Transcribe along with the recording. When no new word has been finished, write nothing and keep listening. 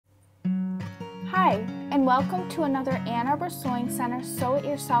Hi, and welcome to another Ann Arbor Sewing Center Sew It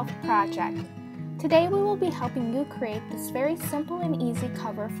Yourself project. Today we will be helping you create this very simple and easy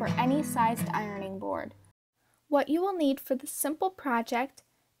cover for any sized ironing board. What you will need for this simple project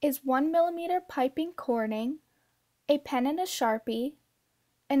is 1mm piping cording, a pen and a Sharpie,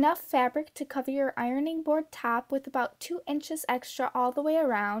 enough fabric to cover your ironing board top with about 2 inches extra all the way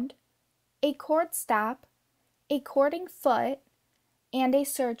around, a cord stop, a cording foot, and a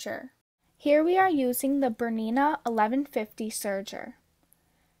serger. Here we are using the Bernina 1150 serger.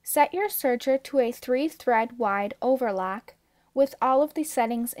 Set your serger to a 3-thread wide overlock with all of the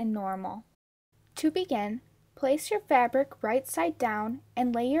settings in normal. To begin, place your fabric right side down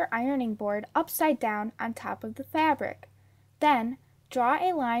and lay your ironing board upside down on top of the fabric. Then, draw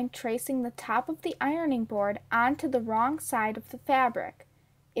a line tracing the top of the ironing board onto the wrong side of the fabric.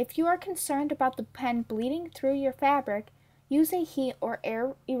 If you are concerned about the pen bleeding through your fabric, use a heat or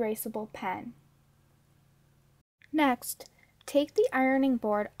air erasable pen. Next, take the ironing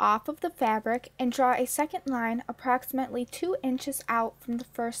board off of the fabric and draw a second line approximately 2 inches out from the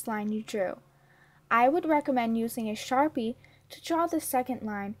first line you drew. I would recommend using a Sharpie to draw the second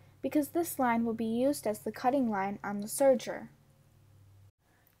line because this line will be used as the cutting line on the serger.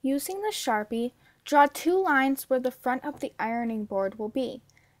 Using the Sharpie, draw 2 lines where the front of the ironing board will be.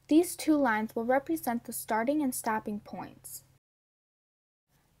 These 2 lines will represent the starting and stopping points.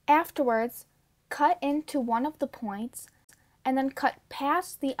 Afterwards, cut into one of the points and then cut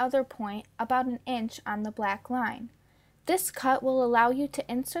past the other point about 1 inch on the black line. This cut will allow you to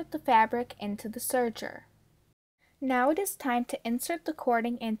insert the fabric into the serger. Now it is time to insert the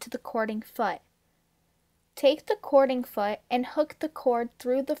cording into the cording foot. Take the cording foot and hook the cord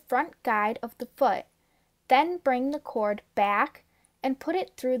through the front guide of the foot. Then bring the cord back and put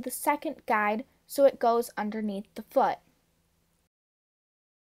it through the second guide so it goes underneath the foot.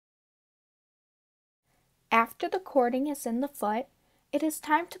 After the cording is in the foot, it is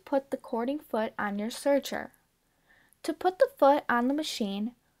time to put the cording foot on your serger. To put the foot on the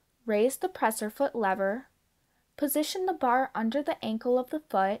machine, raise the presser foot lever, position the bar under the ankle of the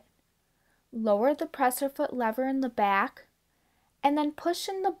foot, lower the presser foot lever in the back, and then push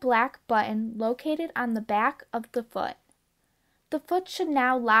in the black button located on the back of the foot. The foot should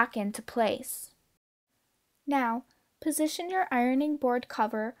now lock into place. Now, position your ironing board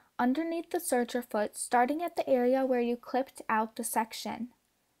cover underneath the serger foot starting at the area where you clipped out the section.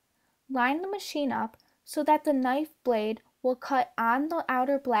 Line the machine up so that the knife blade will cut on the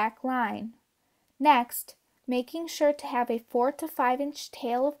outer black line. Next, making sure to have a 4 to 5 inch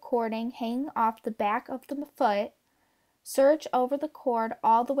tail of cording hanging off the back of the foot, serge over the cord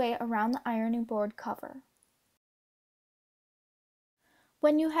all the way around the ironing board cover.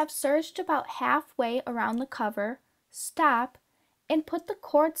 When you have serged about halfway around the cover, stop and put the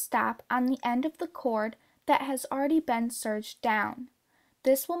cord stop on the end of the cord that has already been serged down.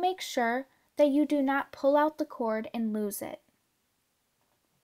 This will make sure that you do not pull out the cord and lose it.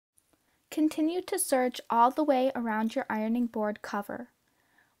 Continue to serge all the way around your ironing board cover.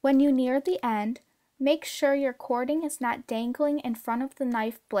 When you near the end, make sure your cording is not dangling in front of the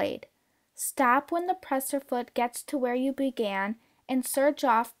knife blade. Stop when the presser foot gets to where you began and serge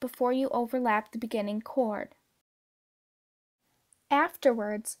off before you overlap the beginning cord.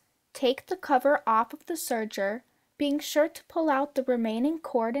 Afterwards, take the cover off of the serger, being sure to pull out the remaining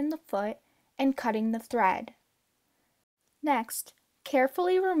cord in the foot and cutting the thread. Next,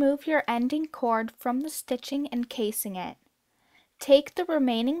 carefully remove your ending cord from the stitching encasing it. Take the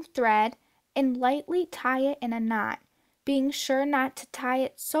remaining thread and lightly tie it in a knot, being sure not to tie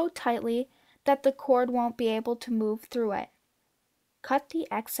it so tightly that the cord won't be able to move through it. Cut the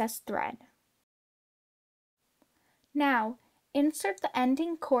excess thread. Now, insert the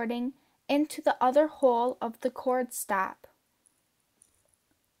ending cording into the other hole of the cord stop.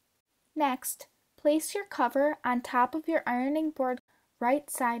 Next, place your cover on top of your ironing board right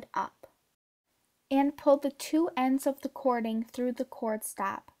side up and pull the 2 ends of the cording through the cord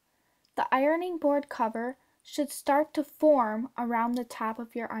stop. The ironing board cover should start to form around the top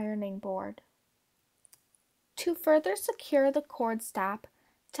of your ironing board. To further secure the cord stop,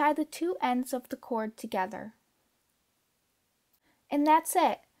 tie the 2 ends of the cord together. And that's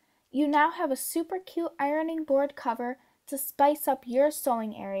it! You now have a super cute ironing board cover to spice up your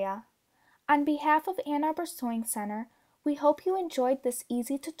sewing area. On behalf of Ann Arbor Sewing Center, we hope you enjoyed this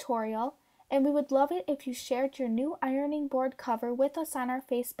easy tutorial, and we would love it if you shared your new ironing board cover with us on our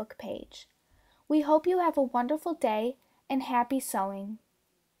Facebook page. We hope you have a wonderful day and happy sewing!